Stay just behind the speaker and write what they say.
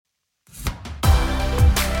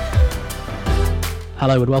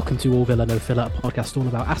Hello and welcome to All Villa No Filler, a podcast all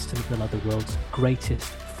about Aston Villa, the world's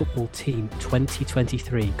greatest football team.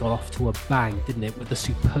 2023 got off to a bang, didn't it, with the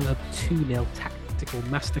superb 2-0 tactical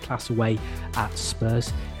masterclass away at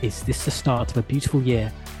Spurs. Is this the start of a beautiful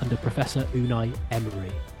year under Professor Unai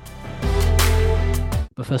Emery?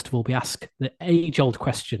 But first of all, we ask the age-old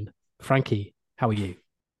question. Frankie, how are you?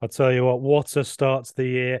 I'll tell you what a start to the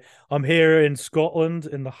year. I'm here in Scotland,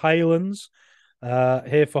 in the Highlands,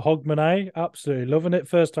 here for Hogmanay. Absolutely loving it.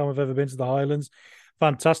 First time I've ever been to the Highlands.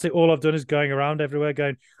 Fantastic. All I've done is going around everywhere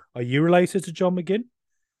going, are you related to John McGinn?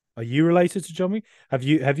 Are you related to John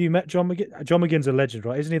McGinn? Have you met John McGinn? John McGinn's a legend,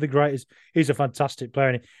 right? Isn't he the greatest? He's a fantastic player.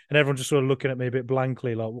 And everyone just sort of looking at me a bit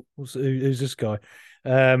blankly, like, who's this guy?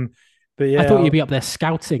 But yeah, I thought you'd be up there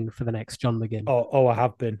scouting for the next John McGinn. I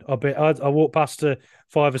have been. I walked past a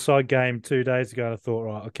five-a-side game 2 days ago and I thought,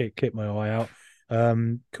 right, I'll keep my eye out.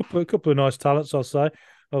 Couple of nice talents, I'll say.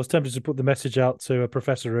 I was tempted to put the message out to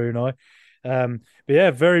Professor Unai. But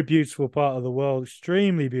yeah, very beautiful part of the world,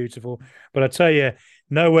 extremely beautiful. But I tell you,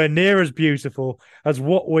 nowhere near as beautiful as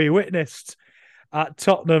what we witnessed at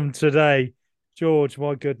Tottenham today. George,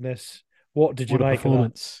 my goodness, what did you What a make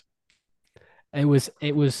performance! It was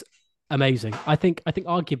amazing. I think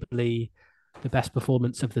arguably the best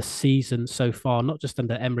performance of the season so far, not just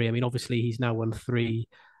under Emery. I mean, obviously he's now won 3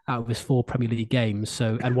 out of his 4 Premier League games.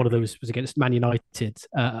 So, and one of those was against Man United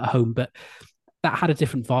at home, but that had a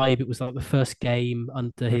different vibe. It was like the first game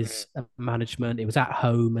under his of management. It was at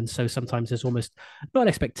home, and so sometimes there's almost not an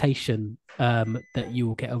expectation that you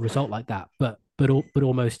will get a result like that, but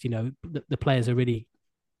almost, the players are really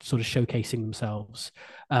sort of showcasing themselves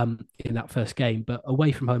in that first game. But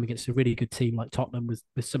away from home against a really good team like Tottenham with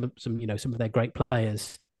some of their great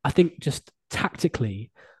players, I think just tactically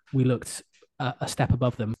we looked a step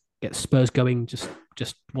above them. Get Spurs going just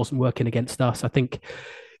wasn't working against us. I think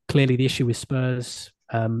clearly the issue with Spurs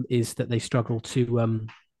is that they struggle to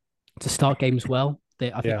start games well.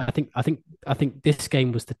 Yeah. I think this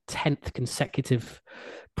game was the 10th consecutive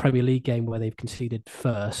Premier League game where they've conceded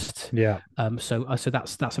first. Yeah. So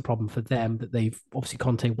that's a problem for them that they've obviously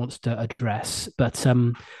Conte wants to address, but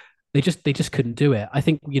they just couldn't do it. I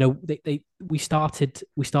think we started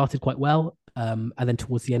quite well, and then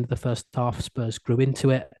towards the end of the first half, Spurs grew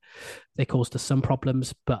into it. They caused us some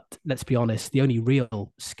problems, but let's be honest, the only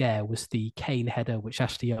real scare was the Kane header, which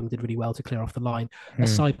Ashley Young did really well to clear off the line.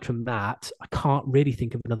 Aside from that, I can't really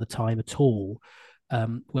think of another time at all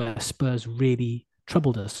where Spurs really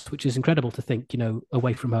troubled us, which is incredible to think,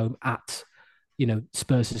 away from home at,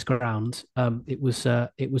 Spurs' ground. It was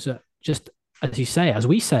just, as you say, as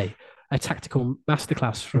we say, a tactical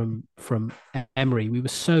masterclass from Emery. We were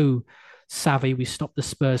so savvy. We stopped the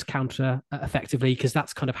Spurs counter effectively, because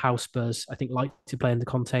that's kind of how Spurs, I think, like to play under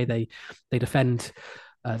Conte. They defend.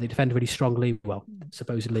 They defend really strongly. Well,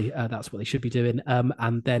 supposedly that's what they should be doing,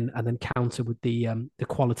 and then counter with the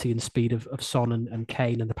quality and speed of Son and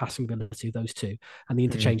Kane, and the passing ability of those two, and the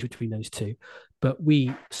interchange between those two. But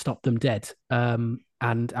we stopped them dead, and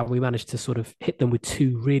we managed to sort of hit them with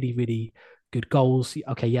 2 really, really good goals.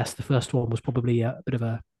 Okay, yes, the first one was probably a bit of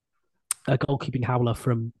a goalkeeping howler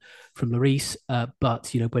from Lloris, but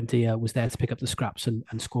Buendia was there to pick up the scraps and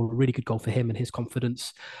score a really good goal for him and his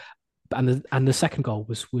confidence. And the second goal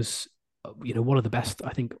was one of the best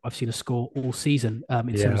I think I've seen a score all season,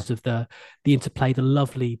 in terms of the interplay, the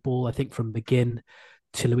lovely ball I think from McGinn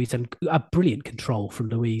to Luiz, and a brilliant control from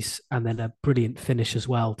Luiz, and then a brilliant finish as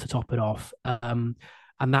well to top it off. And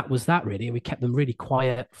that was that really. And we kept them really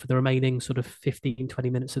quiet for the remaining sort of 15, 20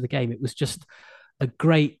 minutes of the game. It was just a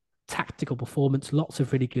great tactical performance, lots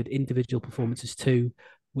of really good individual performances too,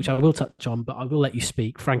 which I will touch on, but I will let you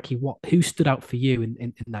speak. Frankie, who stood out for you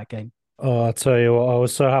in that game? Oh, I'll tell you what, I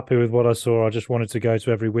was so happy with what I saw. I just wanted to go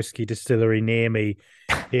to every whiskey distillery near me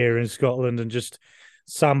here in Scotland and just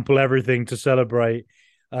sample everything to celebrate.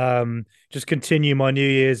 Just continue my New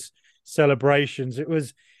Year's celebrations. It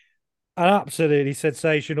was an absolutely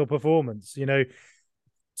sensational performance.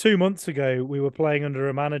 2 months ago, we were playing under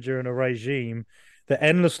a manager and a regime that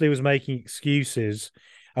endlessly was making excuses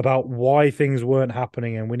about why things weren't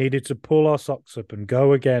happening and we needed to pull our socks up and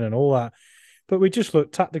go again and all that. But we just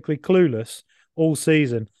looked tactically clueless all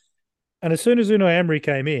season. And as soon as Unai Emery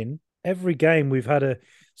came in, every game we've had a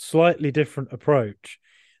slightly different approach.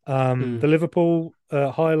 The Liverpool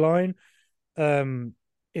high line,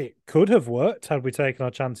 it could have worked had we taken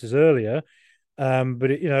our chances earlier.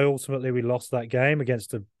 But ultimately we lost that game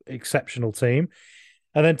against an exceptional team.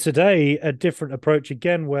 And then today, a different approach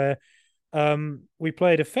again, where we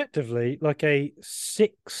played effectively like a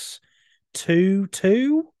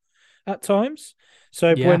 6-2-2 at times.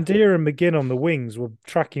 So Yeah. Buendia and McGinn on the wings were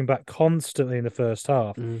tracking back constantly in the first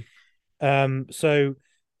half. Mm, So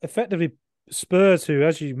effectively, Spurs, who,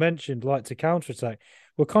 as you mentioned, like to counterattack,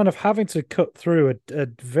 were kind of having to cut through a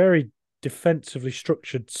very defensively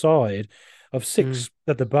structured side of mm, six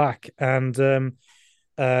at the back, and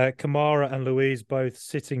Kamara and Louise both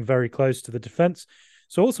sitting very close to the defence.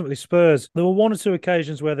 So ultimately, Spurs, there were one or two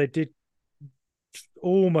occasions where they did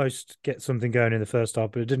almost get something going in the first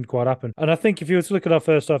half, but it didn't quite happen. And I think if you were to look at our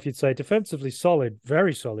first half, you'd say defensively solid,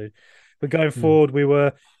 very solid. But going mm, forward, we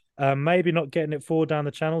were maybe not getting it forward down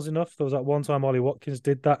the channels enough. There was that one time Ollie Watkins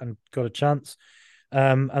did that and got a chance.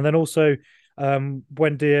 And then also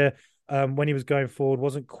Buendia, when he was going forward,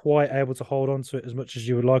 wasn't quite able to hold on to it as much as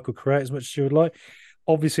you would like or create as much as you would like.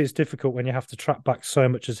 Obviously, it's difficult when you have to track back so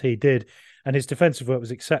much as he did, and his defensive work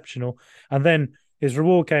was exceptional. And then his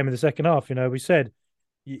reward came in the second half. We said,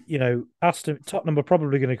 Tottenham are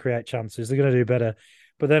probably going to create chances. They're going to do better,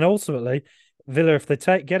 but then ultimately, Villa, if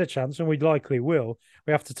they get a chance, and we likely will,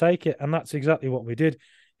 we have to take it, and that's exactly what we did.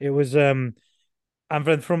 It was, and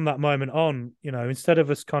then from that moment on, instead of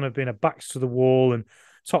us kind of being a backs to the wall and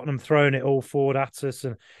Tottenham throwing it all forward at us,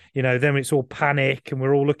 and then it's all panic, and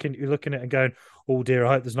we're all looking at it and going, "Oh dear,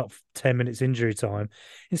 I hope there's not 10 minutes injury time."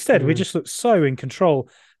 Instead, we mm. just looked so in control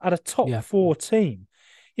at a top Yeah. four team.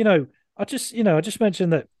 I just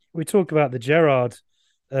mentioned that we talk about the Gerrard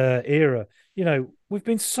era. We've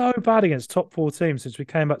been so bad against top four teams since we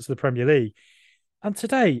came back to the Premier League. And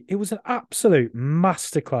today, it was an absolute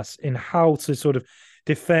masterclass in how to sort of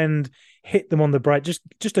defend, hit them on the break,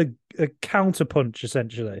 just a counter punch,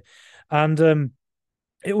 essentially. And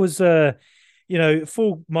it was,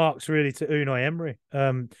 full marks really to Unai Emery.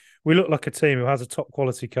 We look like a team who has a top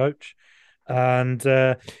quality coach. And,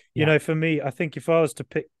 Yeah. for me, I think if I was to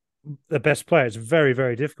pick the best player, it's very,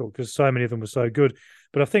 very difficult because so many of them were so good.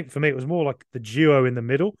 But I think for me, it was more like the duo in the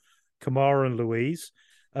middle, Kamara and Louise.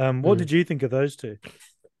 What Mm. did you think of those two?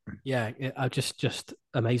 Yeah, just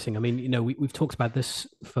amazing. I mean, we've talked about this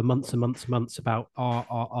for months and months and months about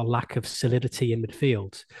our lack of solidity in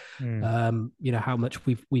midfield. Mm. How much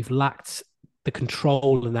we've lacked the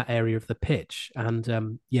control in that area of the pitch. And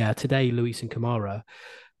today Luis and Kamara,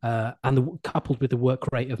 coupled with the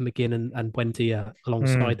work rate of McGinn and Buendia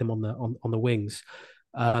alongside Mm. them on the wings,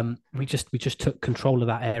 we just took control of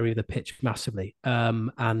that area of the pitch massively.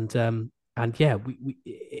 And yeah,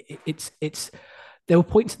 it's there were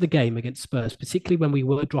points of the game against Spurs, particularly when we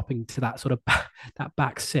were dropping to that sort of that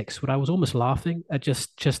back six, where I was almost laughing at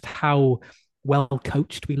just how well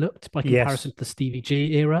coached we looked by comparison Yes. to the Stevie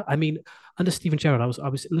G era. I mean, under Steven Gerrard, I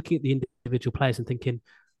was looking at the individual players and thinking,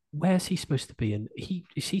 where's he supposed to be? And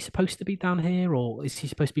is he supposed to be down here, or is he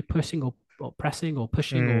supposed to be pushing or pressing or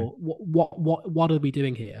pushing, Mm. or what are we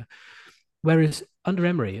doing here? Whereas under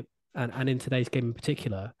Emery and in today's game in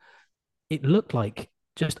particular, it looked like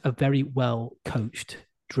just a very well coached,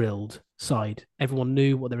 drilled side. Everyone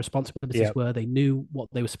knew what their Yeah. responsibilities were. They knew what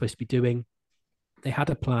they were supposed to be doing. They had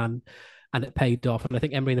a plan, and it paid off. And I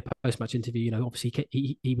think Emery in the post match interview, obviously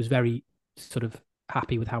he was very sort of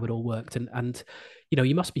happy with how it all worked. And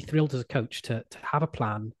you must be thrilled as a coach to have a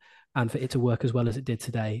plan and for it to work as well as it did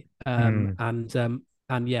today. Mm.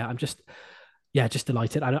 And yeah, I'm just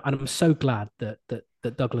delighted, and I'm so glad that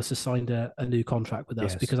Douglas has signed a new contract with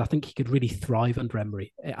us, Yes. because I think he could really thrive under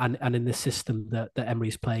Emery and in this system that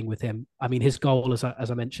Emery's playing with him. I mean, his goal, as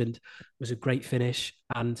I mentioned, was a great finish,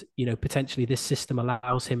 and potentially this system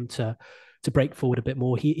allows him to break forward a bit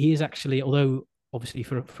more. He is actually, although obviously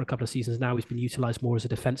for a couple of seasons now he's been utilised more as a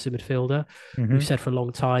defensive midfielder. We've Mm-hmm. said for a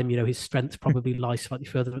long time, his strengths probably lie slightly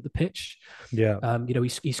further up the pitch. Yeah.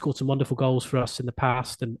 He scored some wonderful goals for us in the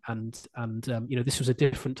past, and this was a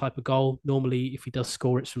different type of goal. Normally, if he does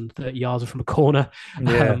score, it's from 30 yards or from a corner.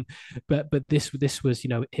 Yeah. But this was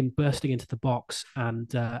him bursting into the box and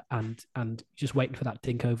just waiting for that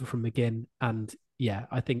dink over from McGinn. And yeah,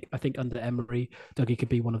 I think under Emery, Dougie could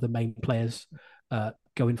be one of the main players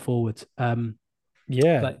going forward.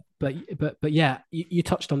 Yeah. But yeah, you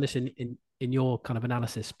touched on this in your kind of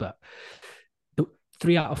analysis, but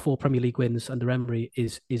 3 out of 4 Premier League wins under Emery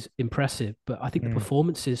is impressive. But I think the Mm.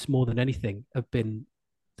 performances more than anything have been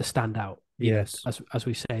the standout. Yes. As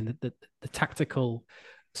we say, the tactical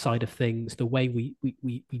side of things, the way we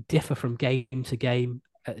differ from game to game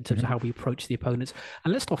in terms of Mm-hmm. how we approach the opponents.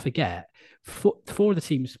 And let's not forget, four of the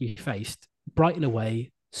teams we faced: Brighton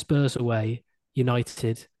away, Spurs away,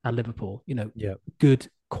 United, and Liverpool. Yeah. Good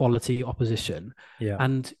quality opposition, Yeah.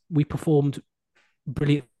 and we performed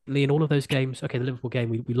brilliantly in all of those games, okay, the Liverpool game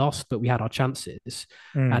we lost, but we had our chances.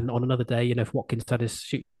 Mm, And on another day, if Watkins had his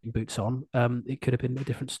shooting boots on, it could have been a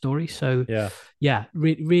different story. So yeah. yeah,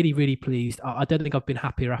 really, really pleased. I don't think I've been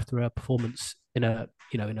happier after a performance in a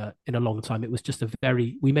in a long time. It was just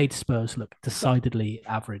we made Spurs look decidedly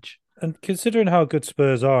average. And considering how good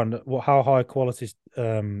Spurs are and how high quality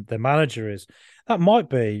their manager is, that might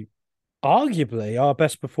be arguably our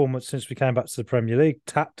best performance since we came back to the Premier League,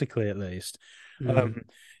 tactically at least. Mm. Um,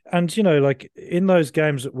 and like in those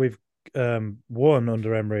games that we've won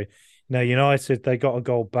under Emery, United they got a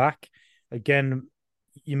goal back again.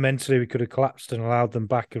 You mentally we could have collapsed and allowed them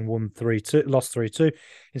back and won 3-2, lost 3-2.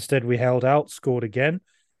 Instead, we held out, scored again.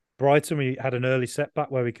 Brighton, we had an early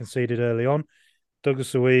setback where we conceded early on.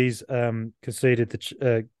 Douglas Luiz conceded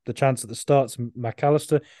the chance at the start to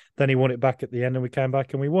McAllister. Then he won it back at the end, and we came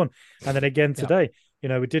back and we won. And then again Yeah. today,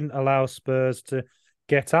 we didn't allow Spurs to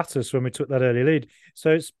get at us when we took that early lead.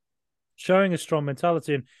 So it's showing a strong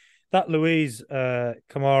mentality. And that Luiz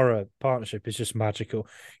Kamara partnership is just magical.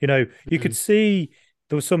 You could Mm. see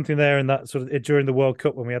there was something there in that sort of during the World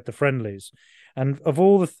Cup when we had the friendlies. And of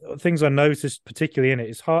all the things I noticed, particularly in it,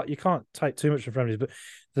 it's hard. You can't take too much from friendlies, but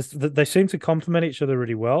they seem to complement each other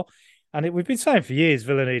really well. And we've been saying for years,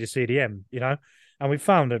 Villa need a CDM, and we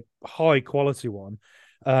found a high quality one,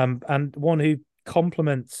 and one who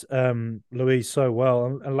complements Luiz so well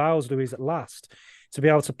and allows Luiz at last to be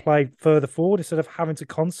able to play further forward instead of having to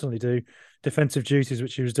constantly do defensive duties,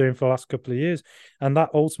 which he was doing for the last couple of years. And that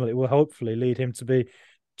ultimately will hopefully lead him to be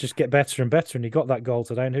just get better and better. And he got that goal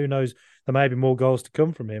today, and who knows, there may be more goals to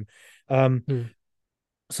come from him. Mm.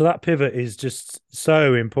 So that pivot is just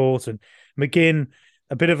so important. McGinn,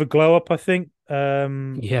 a bit of a glow up, I think,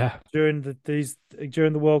 Yeah. during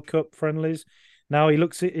the World Cup friendlies. Now maybe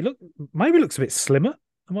looks a bit slimmer.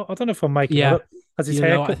 I don't know if I'm making that Yeah. up. Has his I,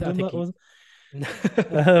 haircut th- I done think that? he, Was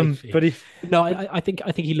but maybe. he, No, but I think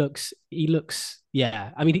he looks.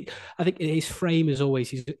 Yeah, I mean, I think his frame is always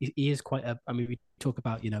he is quite a. I mean, we talk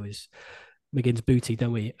about his McGinn's booty,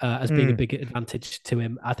 don't we? As being a mm, big advantage to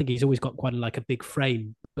him. I think he's always got quite like a big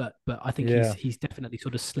frame, but I think he's yeah, he's definitely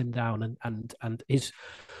sort of slimmed down and his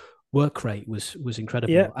work rate was yeah,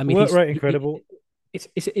 incredible. I mean, work rate incredible. it's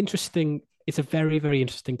interesting. It's a very very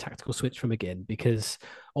interesting tactical switch from McGinn because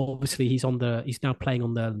obviously he's now playing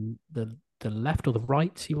on the left or the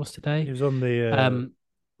right he was He today. was on the Um,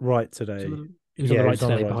 right he was today. on the Yeah, he right was on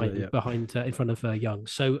the today right today. Yeah. behind in front of Young.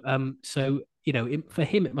 So for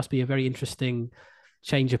him it must be a very interesting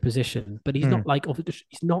change of position. But Mm,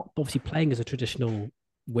 he's not obviously playing as a traditional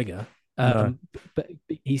winger. no. But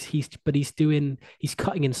he's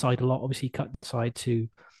cutting inside a lot. Obviously, he cut inside to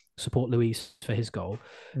support Luis for his goal,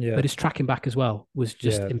 Yeah. but his tracking back as well was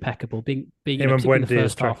just Yeah. impeccable. Being Him and particularly in the Buendia's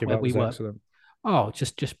first half tracking where back we was were excellent.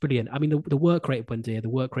 just brilliant. I mean, the work rate of Buendia, the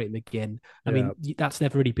work rate of McGinn. I Yeah. mean, that's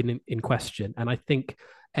never really been in question, and I think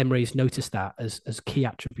Emery's noticed that as key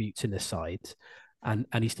attributes in this side, and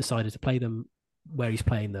he's decided to play them where he's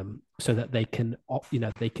playing them so that they can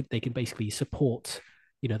they can basically support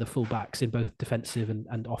the fullbacks in both defensive and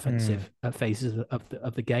Mm. offensive phases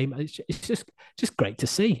of the game. It's just great to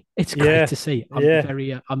see. It's great Yeah. to see.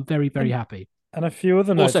 Yeah. I'm very very And happy. and a few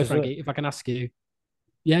other notes Also, as well. Frankie, if I can ask you,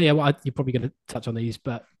 yeah, well, you're probably going to touch on these,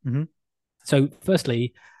 but Mhm. so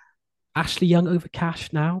firstly, Ashley Young over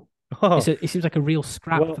Cash now. Oh, It seems like a real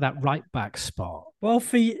scrap for well, that right back spot.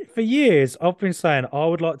 for years I've been saying I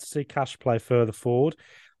would like to see Cash play further forward.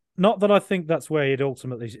 Not that I think that's where he'd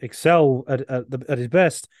ultimately excel at his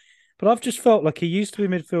best, but I've just felt like he used to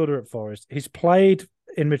be midfielder at Forest. He's played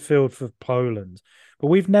in midfield for Poland, but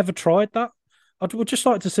we've never tried that. I would just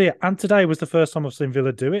like to see it. And today was the first time I've seen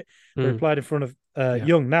Villa do it, where he Mm, played in front of yeah,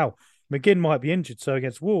 Young. Now, McGinn might be injured, so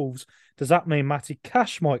against Wolves, does that mean Matty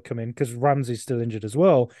Cash might come in because Ramsey's still injured as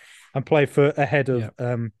well and play for ahead of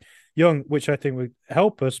yeah, Young, which I think would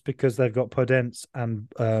help us because they've got Podence and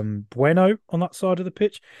Bueno on that side of the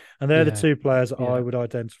pitch. And they're the yeah, two players I yeah. would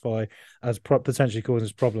identify as potentially causing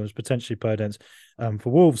us problems, potentially Podence for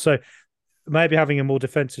Wolves. So maybe having a more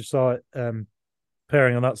defensive side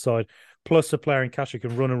pairing on that side, plus a player in Cash who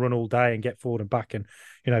can run and run all day and get forward and back, and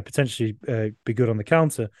potentially be good on the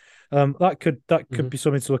counter. That could Mhm. be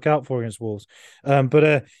something to look out for against Wolves.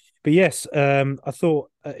 But yes, I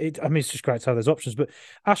thought it. I mean, it's just great to have those options. But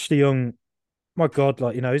Ashley Young, my God,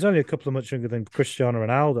 he's only a couple of months younger than Cristiano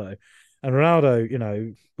Ronaldo, and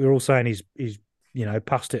Ronaldo, we're all saying he's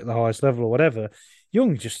past it at the highest level or whatever.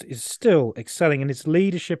 Young just is still excelling in his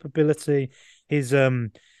leadership ability, his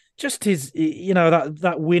just his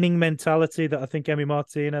that winning mentality that I think Emi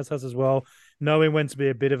Martinez has as well, knowing when to be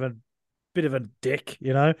a bit of a bit of a dick,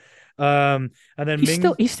 you know. And then He's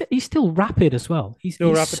still Mings he's still rapid as well.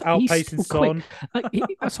 still rapid, He's outpacing still quick.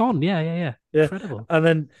 Son. That's on. Yeah. Yeah, Incredible. and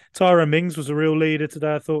then Tyrone Mings was a real leader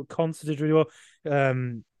today. I thought Constance did really well.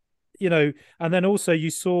 Um, you know, and then also you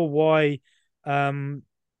saw why um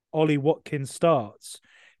Ollie Watkins starts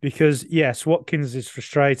because yes, Watkins is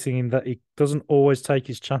frustrating in that he doesn't always take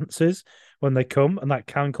his chances when they come, and that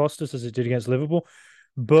can cost us as it did against Liverpool.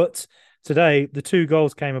 But today, the two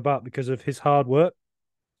goals came about because of his hard work.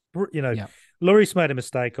 You know, Yeah. Lloris made a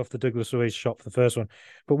mistake off the Douglas Luiz shot for the first one,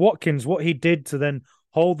 but Watkins, what he did to then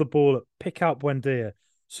hold the ball up, pick out Buendia,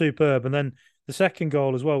 superb, and then the second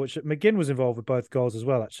goal as well, which McGinn was involved with both goals as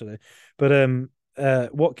well, actually. But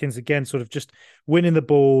Watkins again, sort of just winning the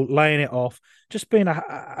ball, laying it off, just being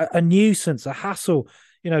a nuisance, a hassle.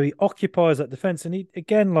 You know, he occupies that defense, and he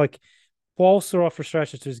again, like, whilst there are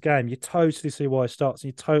frustrations to his game, you totally see why he starts, and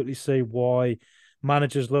you totally see why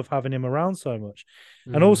managers love having him around so much.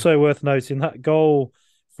 And Mm. also worth noting that goal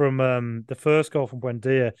from the first goal from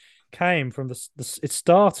Buendia came from it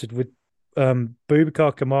started with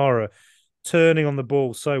Boubacar Kamara turning on the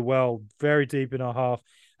ball so well, very deep in our half,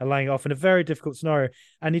 and laying it off in a very difficult scenario.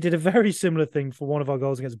 And he did a very similar thing for one of our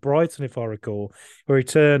goals against Brighton, if I recall, where he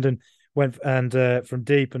turned and went and from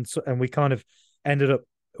deep, and we kind of ended up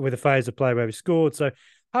with a phase of play where we scored. So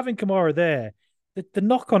having Kamara there, the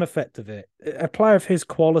knock-on effect of it, a player of his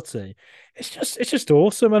quality, it's just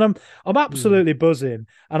awesome. And I'm Mm. absolutely buzzing.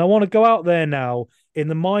 And I want to go out there now in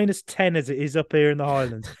the -10 as it is up here in the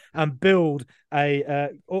Highlands and build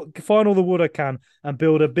find all the wood I can and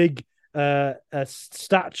build a big a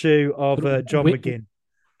statue of John McGinn.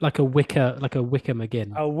 Like a wicker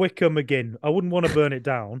McGinn. A Wickham McGinn. I wouldn't want to burn it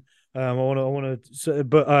down. I want to,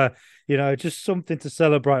 but you know, just something to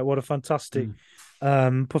celebrate. What a fantastic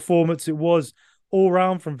Mm. performance it was all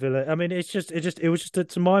round from Villa. I mean, it was just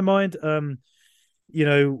to my mind, you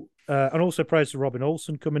know, and also praise to Robin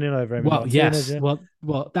Olsen coming in over Amy Well, Martinez. yes.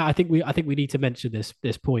 Yeah, I think we need to mention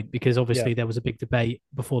this point because yeah, obviously there was a big debate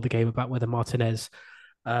before the game about whether Martinez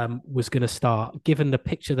was going to start. Given the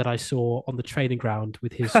picture that I saw on the training ground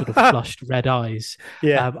with his sort of flushed red eyes,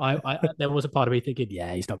 yeah, there was a part of me thinking,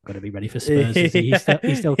 yeah, he's not going to be ready for Spurs, is he? He's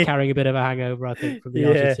still yeah, carrying a bit of a hangover, I think, from the yeah,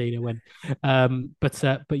 Argentina win.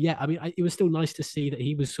 But yeah, I mean, it was still nice to see that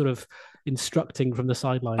he was sort of instructing from the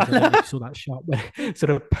sidelines. I don't know if you saw that shot where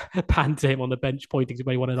sort of panned to him on the bench, pointing to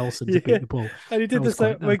where he wanted Olsen to yeah. beat the ball. And he did That the was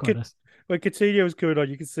same quite that was quite nice. when Coutinho was coming on.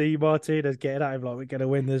 You could see Martinez getting at him like, "We're going to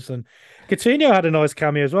win this." And Coutinho had a nice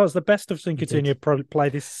cameo as well. It's the best I've seen He did. Coutinho play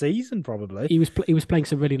this season, probably. He was playing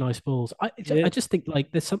some really nice balls. Yeah. I just think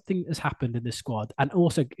like there's something that's happened in this squad, and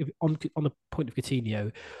also on the point of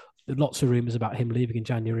Coutinho, lots of rumors about him leaving in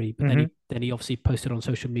January, but Mm-hmm. then he obviously posted on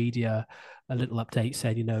social media a little update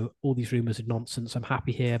saying, all these rumors are nonsense. I'm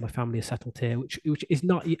happy here. My family is settled here, which is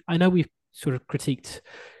not. I know we've sort of critiqued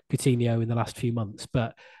Coutinho in the last few months,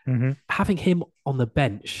 but Mm-hmm. having him on the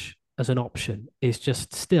bench as an option is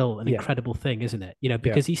just still an Yeah. incredible thing, isn't it? Yeah.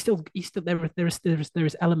 Because he's still there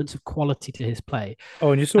is elements of quality to his play,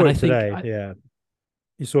 Oh, and you saw and it today. Yeah.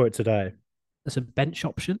 You saw it today. as a bench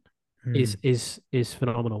option Mm. is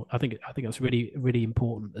phenomenal. I think that's really really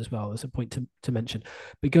important as well as a point to mention.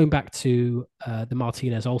 But going back to the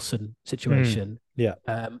Martinez Olsen Mm. situation, Yeah.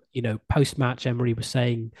 post match Emery was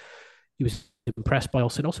saying he was impressed by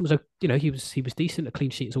Olsen. Olsen was he was decent. A clean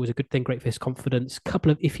sheet is always a good thing. Great for his confidence.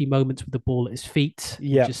 Couple of iffy moments with the ball at his feet,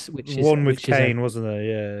 Yeah. which is One with which is a Kane, wasn't there?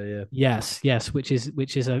 Yeah. Yeah. yes, which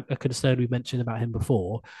is a concern we mentioned about him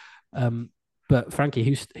before. Um, but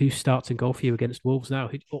Frankie, who starts in goal for you against Wolves now?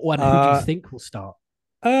 Who do you Uh, think will start?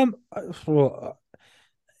 well,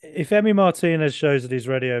 if Emi Martinez shows that he's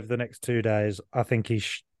ready over the next 2 days, I think he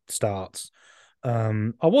starts.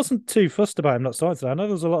 I wasn't too fussed about him not starting today. I know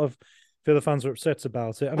there's a lot of Villa fans were upset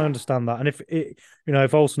about it, and I understand that. And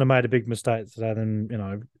if Olsen had made a big mistake today,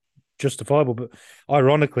 then justifiable. But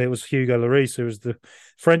ironically, it was Hugo Lloris who was the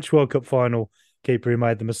French World Cup final keeper who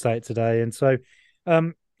made the mistake today, and so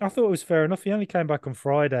I thought it was fair enough. He only came back on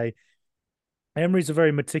Friday. Emery's a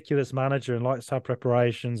very meticulous manager and likes to have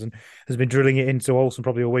preparations and has been drilling it into Olsen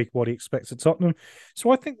probably a week what he expects at Tottenham. So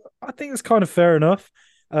I think it's kind of fair enough.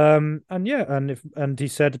 And yeah, and he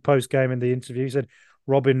said post game in the interview, he said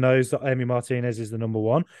Robin knows that Emi Martinez is the number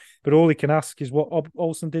one, but all he can ask is what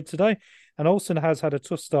Olsen did today. And Olsen has had a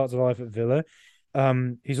tough start to life at Villa.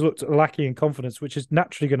 He's looked lacking in confidence, which is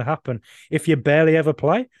naturally going to happen if you barely ever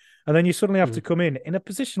play. And then you suddenly have to come in a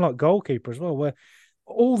position like goalkeeper as well, where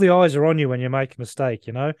all the eyes are on you when you make a mistake.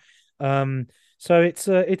 So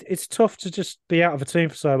it's tough to just be out of a team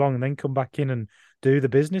for so long and then come back in and do the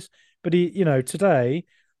business. But today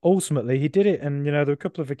ultimately he did it. And there were a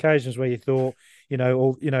couple of occasions where you thought,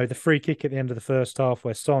 or the free kick at the end of the first half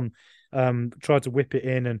where Son tried to whip it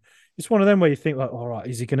in, and it's one of them where you think like, all right,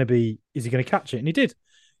 is he going to catch it? And he did.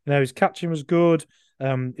 His catching was good.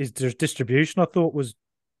 His distribution I thought was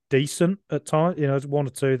decent at times. There's one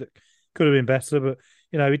or two that could have been better, but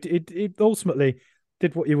it ultimately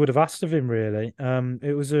did what you would have asked of him. Really,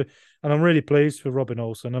 and I'm really pleased for Robin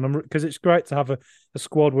Olsen, and because it's great to have a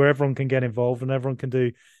squad where everyone can get involved and everyone can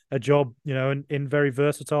do a job, in very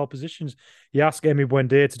versatile positions. You ask Emi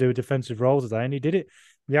Buendia to do a defensive role today, and he did it.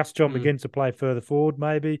 You asked John McGinn to play further forward,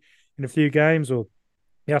 maybe in a few games, or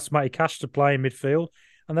you asked Matty Cash to play in midfield,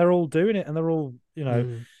 and they're all doing it, and they're all,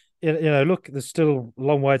 look, there's still a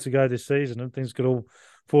long way to go this season, and things could all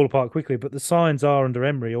fall apart quickly. But the signs are under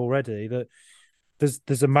Emery already that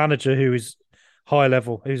there's a manager who is high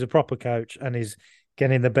level, who's a proper coach, and he's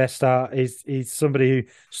getting the best out. He's somebody who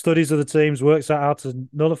studies other teams, works out how to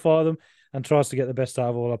nullify them, and tries to get the best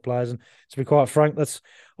out of all our players. And to be quite frank, that's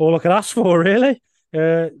all I can ask for, really.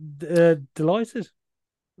 Delighted.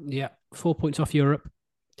 Yeah, 4 points off Europe.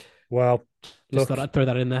 Well, just thought I'd throw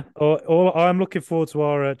that in there. All I'm looking forward to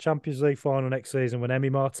our Champions League final next season when Emi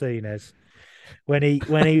Martinez, when we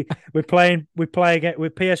play again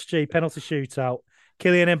with PSG penalty shootout,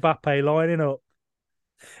 Kylian Mbappe lining up,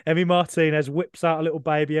 Emi Martinez whips out a little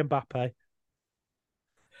baby Mbappe,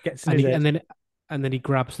 gets in his head. and then he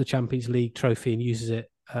grabs the Champions League trophy and uses it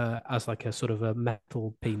as like a sort of a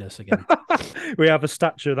metal penis again. We have a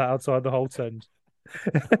statue of that outside the Holte End.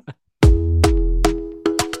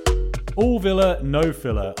 All Villa, No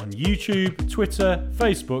Filler on YouTube, Twitter,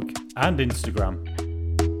 Facebook, and Instagram.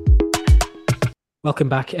 Welcome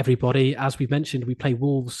back, everybody. As we mentioned, we play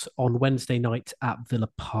Wolves on Wednesday night at Villa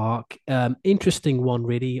Park. Interesting one,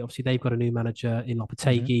 really. Obviously, they've got a new manager in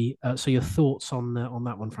Lopetegui. So, your thoughts on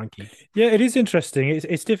that one, Frankie? Yeah, it is interesting.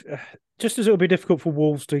 It's just as it will be difficult for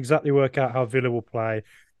Wolves to exactly work out how Villa will play,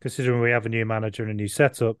 considering we have a new manager and a new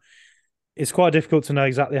setup. It's quite difficult to know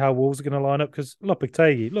exactly how Wolves are going to line up because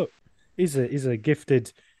Lopetegui, look, he's a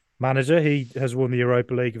gifted manager. He has won the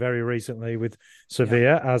Europa League very recently with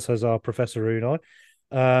Sevilla, as has our Professor Unai.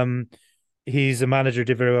 He's a manager who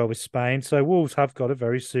did very well with Spain. So Wolves have got a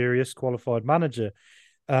very serious, qualified manager.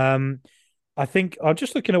 I think I'm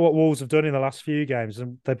just looking at what Wolves have done in the last few games,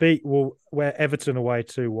 and they beat Everton away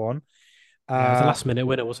 2-1. It was a last-minute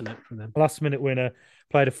winner, wasn't it, from them? Last-minute winner,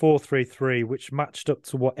 played a 4-3-3, which matched up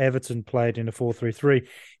to what Everton played in a 4-3-3.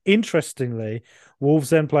 Interestingly, Wolves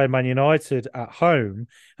then played Man United at home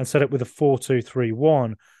and set up with a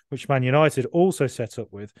 4-2-3-1, which Man United also set up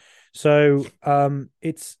with. So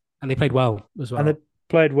it's... And they played well as well. And they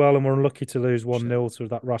played well and were unlucky to lose 1-0 to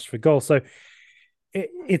that Rashford goal. So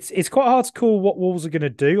it's quite hard to call what Wolves are going to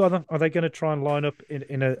do. Are they going to try and line up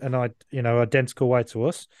in an identical way to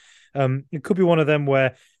us? It could be one of them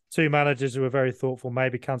where two managers who are very thoughtful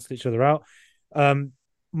maybe cancel each other out.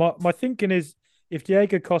 My thinking is if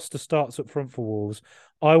Diego Costa starts up front for Wolves,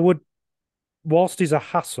 I would, whilst he's a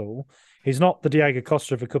hassle, he's not the Diego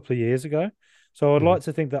Costa of a couple of years ago. So I'd like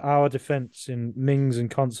to think that our defence in Mings and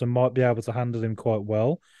Konsa might be able to handle him quite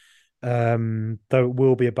well. Though it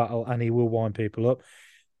will be a battle and he will wind people up.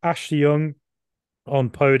 Ashley Young on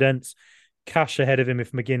Podence, Cash ahead of him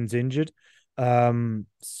if McGinn's injured.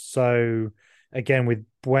 So again, with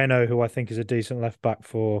Bueno, who I think is a decent left back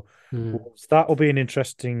for Wolves, that will be an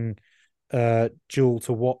interesting duel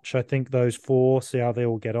to watch. I think those four, see how they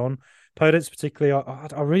all get on. Podence, particularly,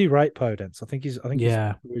 I really rate Podence. I think he's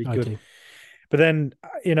really good. But then,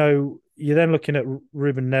 you're then looking at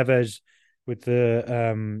Ruben Neves with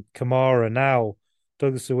the Kamara now.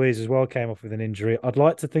 Douglas Luiz as well came off with an injury. I'd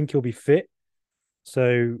like to think he'll be fit.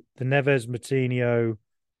 So the Neves, Moutinho,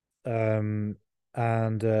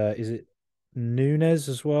 and is it Nunes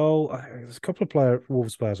as well? There's a couple of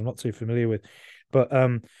Wolves players I'm not too familiar with. But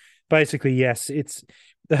basically, yes, it's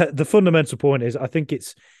the fundamental point is I think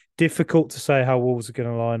it's difficult to say how Wolves are going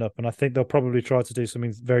to line up, and I think they'll probably try to do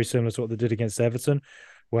something very similar to what they did against Everton,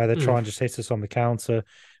 where they try and just hit us on the counter.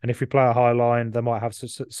 And if we play a high line, they might have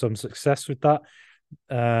some success with that.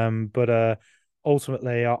 But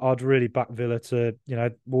ultimately, I'd really back Villa to,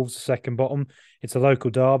 Wolves second bottom. It's a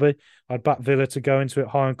local derby. I'd back Villa to go into it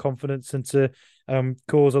high on confidence and to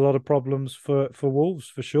cause a lot of problems for Wolves,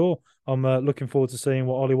 for sure. I'm looking forward to seeing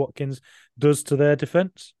what Ollie Watkins does to their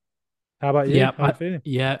defence. How about you? Yeah, How are you feeling?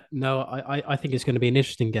 I think it's going to be an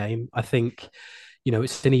interesting game. I think,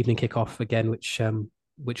 it's an evening kickoff again, which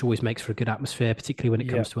always makes for a good atmosphere, particularly when it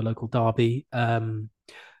comes to a local derby. Under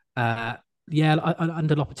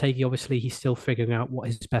Lopetegui, obviously, he's still figuring out what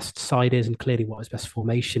his best side is and clearly what his best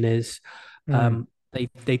formation is.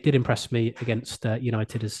 they did impress me against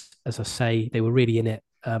United, as I say. They were really in it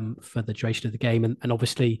for the duration of the game, and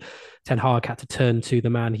obviously Ten Hag had to turn to the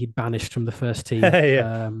man he'd banished from the first team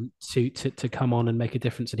Yeah. to come on and make a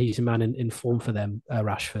difference, and he's a man in form for them,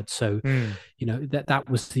 Rashford. So Hmm. that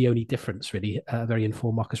was the only difference really. Very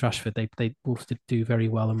informed Marcus Rashford. They Wolves did do very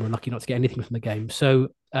well and were lucky not to get anything from the game. So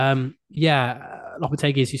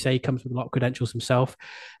Lopetegui, as you say, comes with a lot of credentials himself.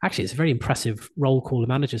 Actually, it's a very impressive roll call of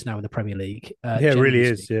managers now in the Premier League, Yeah, it really generally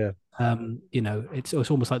is. speaking. Yeah. It's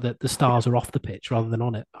almost like the stars are off the pitch rather than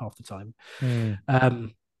on it half the time. Hmm.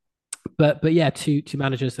 But yeah, two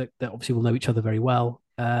managers that obviously will know each other very well.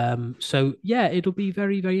 So yeah, it'll be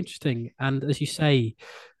very very interesting. And as you say,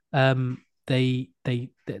 the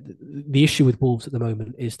issue with Wolves at the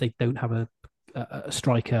moment is they don't have a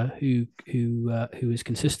striker who is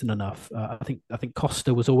consistent enough. I think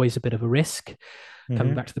Costa was always a bit of a risk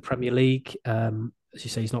coming Hmm. back to the Premier League. As you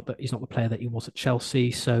say, he's not the player that he was at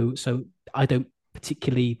Chelsea. So I don't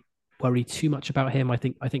particularly worry too much about him. I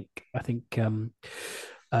think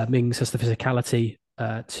Mings has the physicality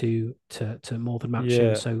to more than match him.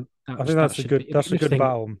 Yeah. So I think that should be it'll be that's an a good interesting.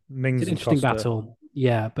 battle, It's Mings an and interesting Costa. battle.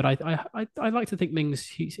 Yeah, but I like to think Mings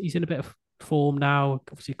he's in a bit of form now.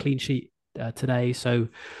 Obviously, a clean sheet today, so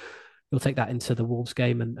he'll take that into the Wolves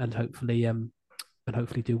game and hopefully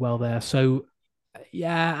do well there. So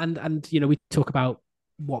yeah, and we talk about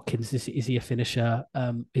Watkins. Is he a finisher?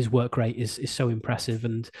 His work rate is so impressive,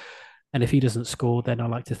 and if he doesn't score, then I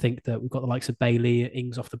like to think that we've got the likes of Bailey,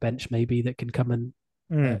 Ings off the bench maybe that can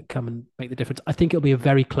Hmm. come and make the difference. I think it'll be a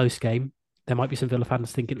very close game. There might be some Villa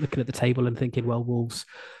fans looking at the table and thinking, well, Wolves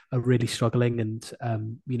are really struggling, and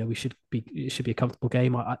it should be a comfortable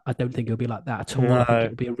game. I don't think it'll be like that at all. I think No.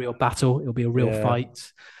 it'll be a real battle. It'll be a real Yeah.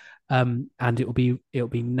 fight, and it'll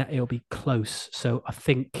be close. So I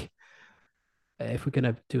think if we're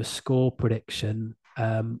going to do a score prediction,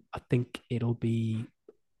 I think it'll be.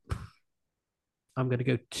 I'm going to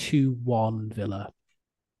go 2-1 Villa.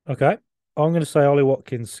 Okay. I'm going to say Ollie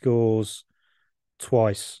Watkins scores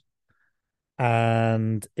twice.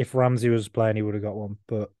 And if Ramsey was playing, he would have got one.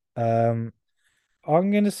 But I'm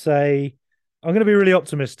going to say, I'm going to be really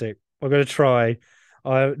optimistic. I'm going to try.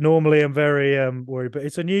 I normally am very worried, but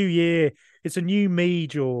it's a new year. It's a new me,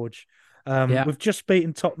 George. Yeah. We've just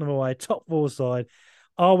beaten Tottenham away, top four side.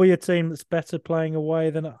 Are we a team that's better playing away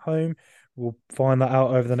than at home? We'll find that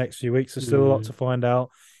out over the next few weeks. There's still a lot to Mm. find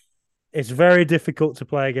out. It's very difficult to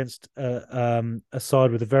play against a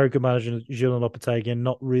side with a very good manager, Julian Lopetegui, and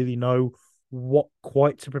not really know what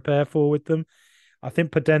quite to prepare for with them. I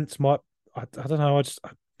think Podence might. I don't know.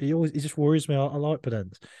 He just worries me. I like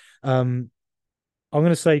Podence. Um, I'm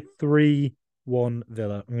going to say 3-1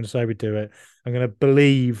 Villa. I'm going to say we do it. I'm going to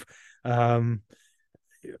believe. Um,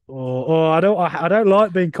 I don't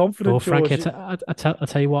like being Well, confident, Frankie, George. I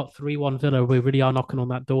tell you what, 3-1 Villa, we really are knocking on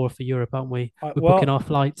that door for Europe, aren't we? We're booking Well, our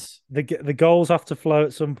flights. the goals have to flow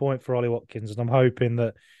at some point for Ollie Watkins, and I'm hoping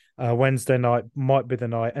that Wednesday night might be the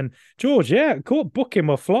night. And George, yeah, cool, booking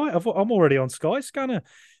my flight. I'm already on Skyscanner.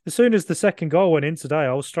 As soon as the second goal went in today,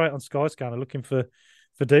 I was straight on Skyscanner looking for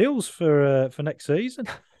deals for next season,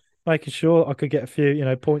 making sure I could get a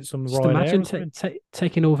few points on Just Ryanair imagine or something.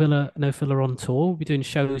 taking all Villa, no Villa on tour. We'll be doing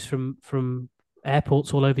shows from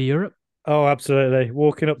airports all over Europe. Oh, absolutely.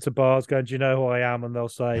 Walking up to bars, going, "Do you know who I am?" And they'll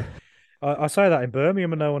say, "I say that in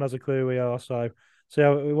Birmingham, and no one has a clue who we are." So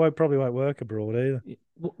it probably won't work abroad either.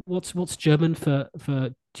 What's German for?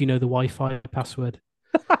 Do you know the Wi-Fi password?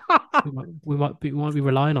 We might be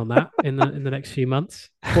relying on that in the next few months.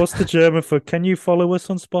 What's the German for? Can you follow us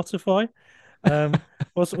on Spotify? Um,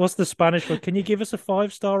 what's the Spanish for? Can you give us a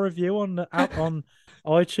 5-star review on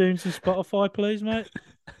iTunes and Spotify, please, mate?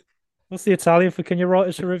 What's the Italian for? Can you write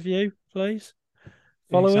us a review, please?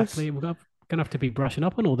 Follow us. Exactly. We're gonna have to be brushing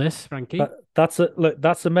up on all this, Frankie. That's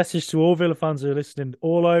a message to all Villa fans who are listening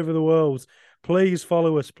all over the world. Please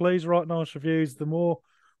follow us. Please write nice reviews. The more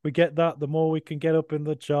we get that, the more we can get up in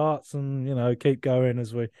the charts and keep going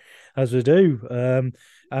as we do. And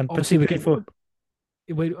Obviously, particularly for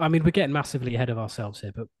we're getting massively ahead of ourselves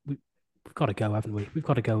here, but we've got to go, haven't we? We've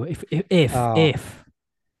got to go. If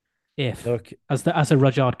look, as a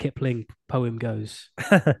Rudyard Kipling poem goes,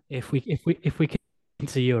 if we get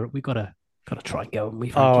into Europe, we've got to try and go, and we,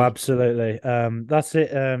 oh, Frankie. absolutely. That's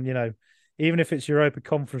it. Even if it's Europa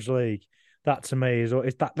Conference League, that to me is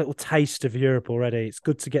that little taste of Europe already. It's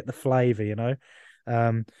good to get the flavour.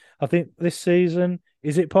 Um, I think this season,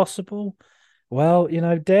 is it possible? Well,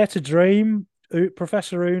 dare to dream.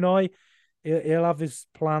 Professor Unai, he'll have his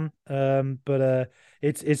plan. But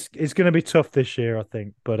it's going to be tough this year, I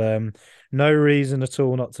think. But no reason at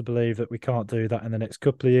all not to believe that we can't do that in the next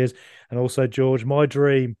couple of years. And also, George, my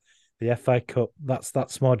dream, the FA Cup.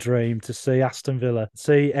 That's my dream, to see Aston Villa,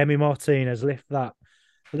 see Emi Martinez lift that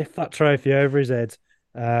trophy over his head.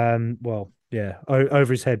 Well, yeah,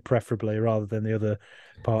 over his head preferably, rather than the other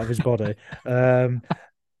part of his body.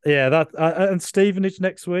 Yeah, that and Stevenage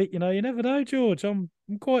next week. You never know, George. I'm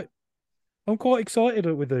quite excited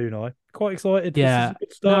with Unai. Quite excited. Yeah, this is a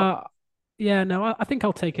good start. I think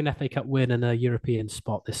I'll take an FA Cup win and a European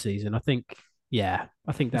spot this season. I think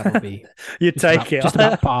that'll be You'd take it just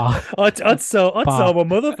about par. I'd sell my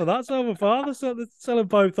mother for that. Sell my father. Sell them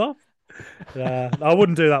both off. I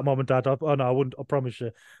wouldn't do that, Mom and Dad. No, I wouldn't. I promise you.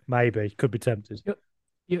 Maybe could be tempted.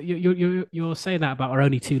 You're saying that about our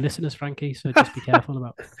only 2 listeners, Frankie. So just be careful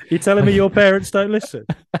about. You're telling me your parents don't listen?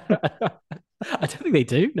 I don't think they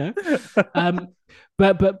do. No.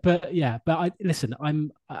 But listen.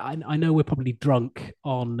 I know we're probably drunk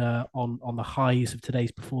on the highs of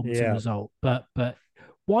today's performance and result. But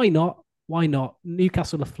why not? Why not?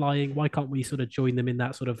 Newcastle are flying. Why can't we sort of join them in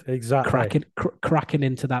that sort of cracking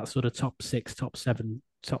into that sort of top 6, top 7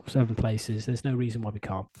 places? There's no reason why we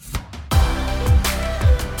can't.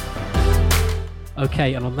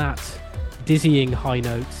 Okay, and on that dizzying high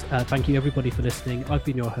note, thank you everybody for listening. I've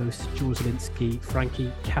been your host, George Zielinski.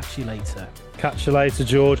 Frankie, catch you later. Catch you later,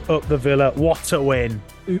 George. Up the Villa. What a win.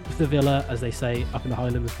 Oop the Villa, as they say up in the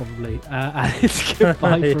Highlands, probably. And it's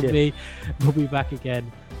goodbye from me. We'll be back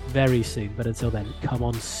again very soon. But until then, come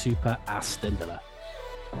on, Super Aston Villa.